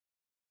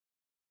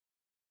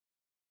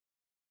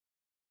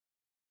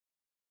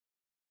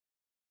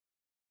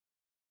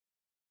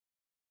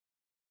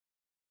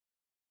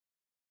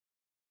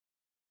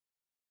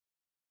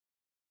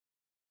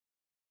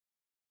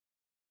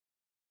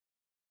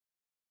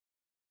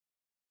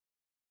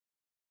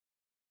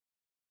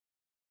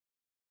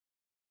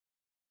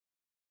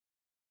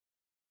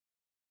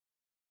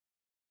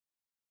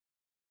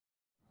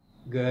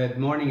Good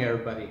morning,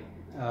 everybody.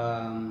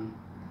 I'd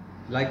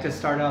like to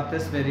start out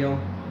this video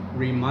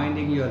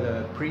reminding you of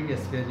the previous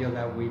video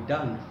that we've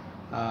done.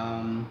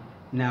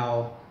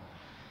 Now,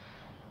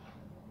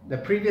 the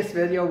previous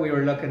video we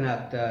were looking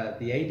at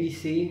the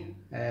ABC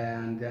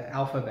and the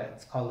alphabet.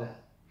 It's called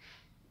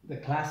the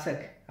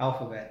classic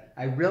alphabet.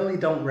 I really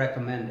don't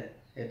recommend it.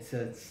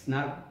 It's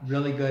not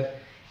really good.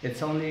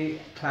 It's only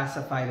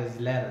classified as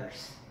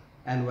letters.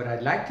 And what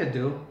I'd like to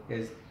do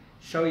is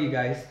show you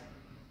guys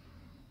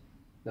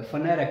the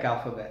phonetic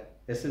alphabet.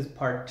 This is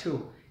part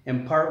 2.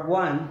 In part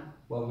 1,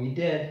 what we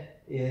did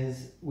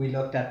is we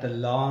looked at the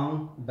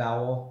long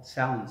vowel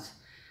sounds.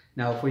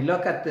 Now, if we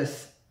look at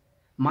this,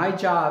 my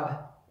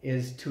job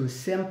is to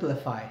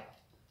simplify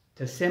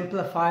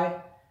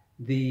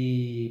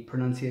the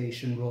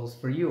pronunciation rules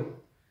for you.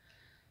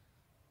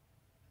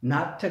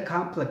 Not to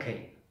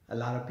complicate. A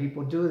lot of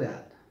people do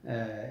that,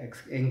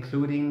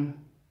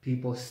 including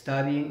people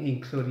studying,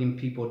 including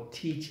people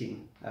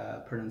teaching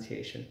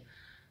pronunciation.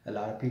 A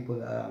lot of people,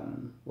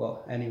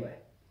 well, anyway,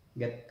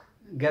 get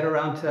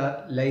around to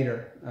that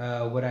later.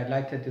 What I'd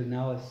like to do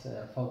now is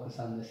focus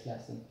on this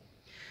lesson.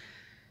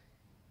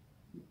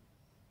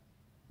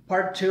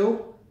 Part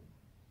 2,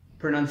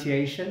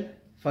 pronunciation,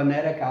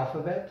 phonetic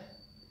alphabet,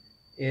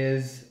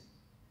 is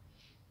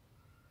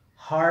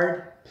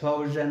hard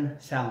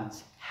plosion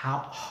sounds.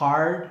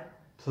 Hard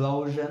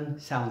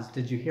plosion sounds.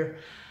 Did you hear?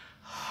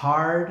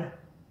 Hard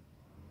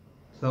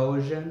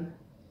plosion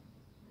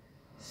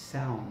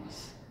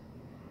sounds.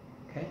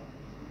 Okay?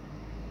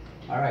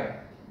 All right.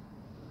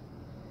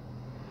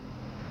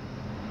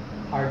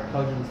 Hard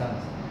plosion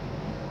sounds.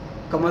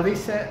 Como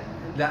dice,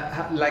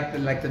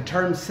 like the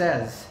term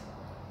says,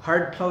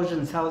 hard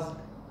plosion sounds.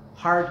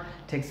 Hard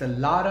takes a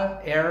lot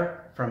of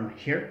air from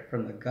here,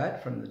 from the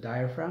gut, from the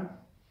diaphragm,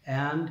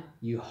 and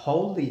you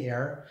hold the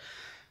air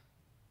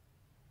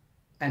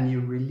and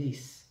you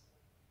release.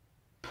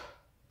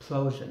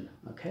 Plosion.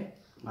 Okay?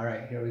 All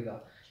right, here we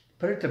go.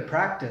 Put it to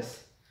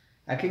practice.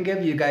 I can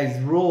give you guys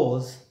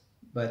rules,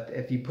 but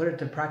if you put it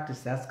to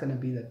practice, that's going to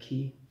be the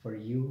key for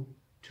you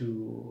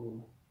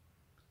to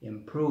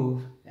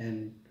improve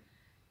and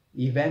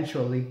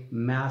eventually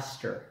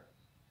master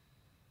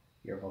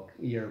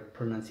your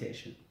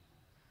pronunciation.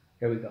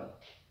 Here we go.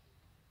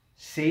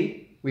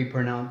 C, we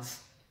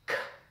pronounce k.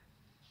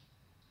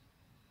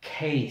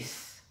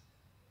 Case,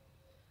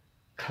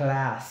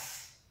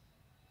 class,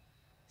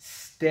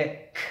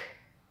 stick,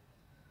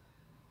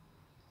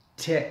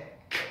 tick.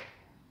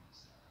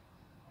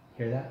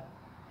 Hear that?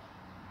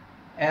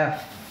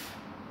 F,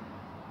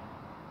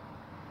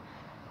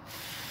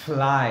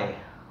 fly,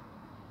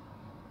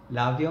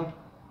 labio,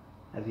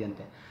 al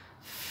diente,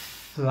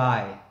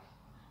 fly,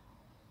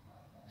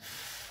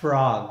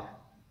 frog,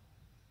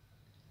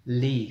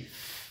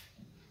 leaf,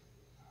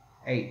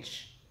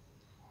 H,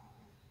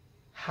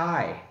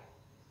 hi.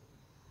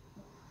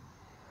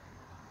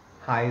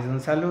 Hi es un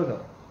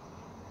saludo,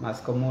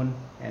 más común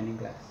en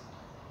inglés.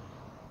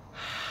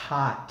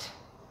 Hot,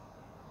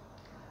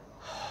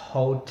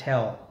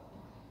 hotel.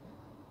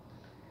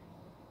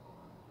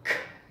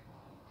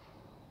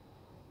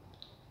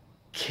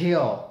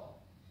 Kill,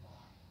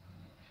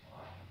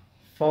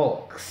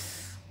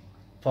 folks.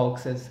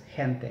 Folks is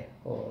gente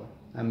or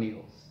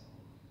amigos.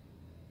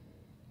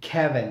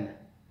 Kevin,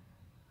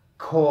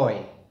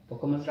 coy.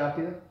 Poco más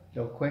rápido, a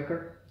little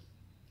quicker.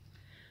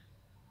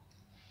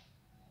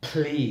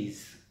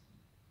 Please,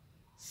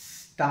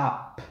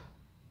 stop,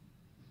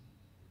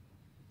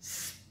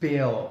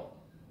 spill,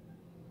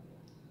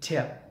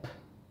 tip,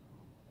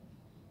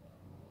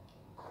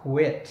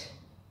 quit,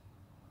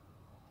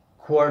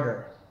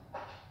 quarter,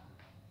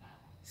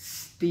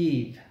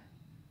 Steve,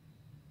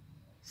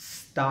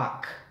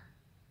 stock,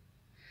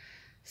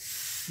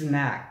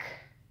 snack,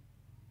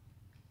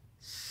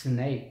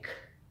 snake,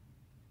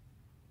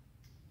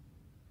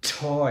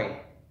 toy,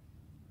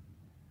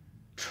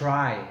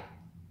 try,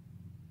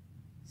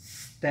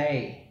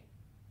 stay,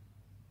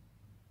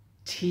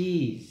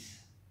 tease,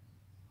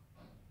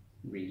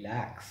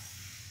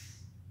 relax,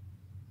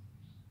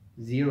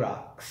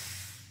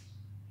 Xerox,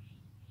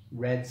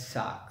 Red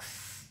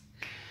Sox.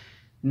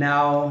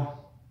 Now,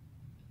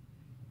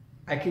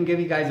 I can give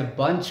you guys a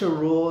bunch of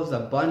rules, a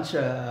bunch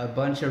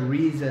of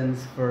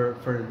reasons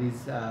for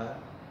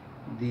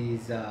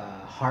these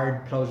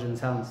hard plosion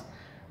sounds,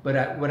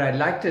 but what I'd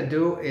like to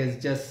do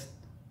is just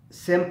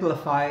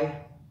simplify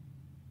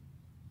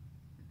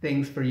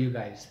things for you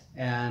guys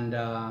and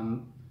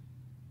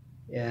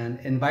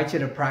invite you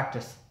to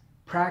practice.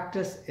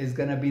 Practice is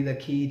going to be the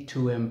key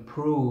to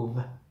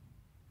improve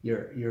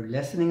your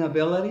listening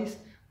abilities,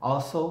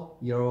 also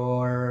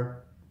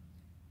your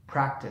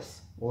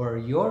practice or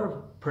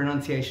your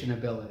pronunciation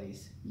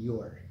abilities.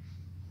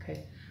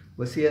 Okay,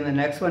 we'll see you in the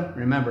next one.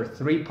 Remember,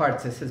 3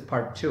 parts. This is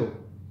part 2.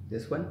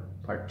 This one,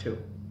 part 2.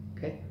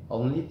 Okay,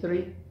 only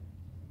 3,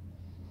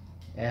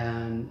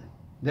 and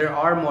there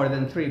are more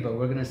than 3, but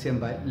we're going to see them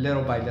by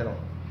little.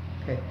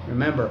 Okay,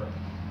 remember,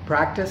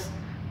 practice,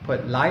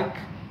 put like,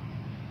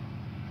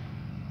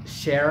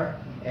 share,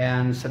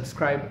 and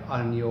subscribe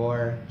on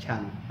your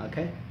channel.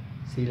 Okay,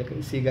 See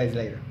you guys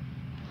later.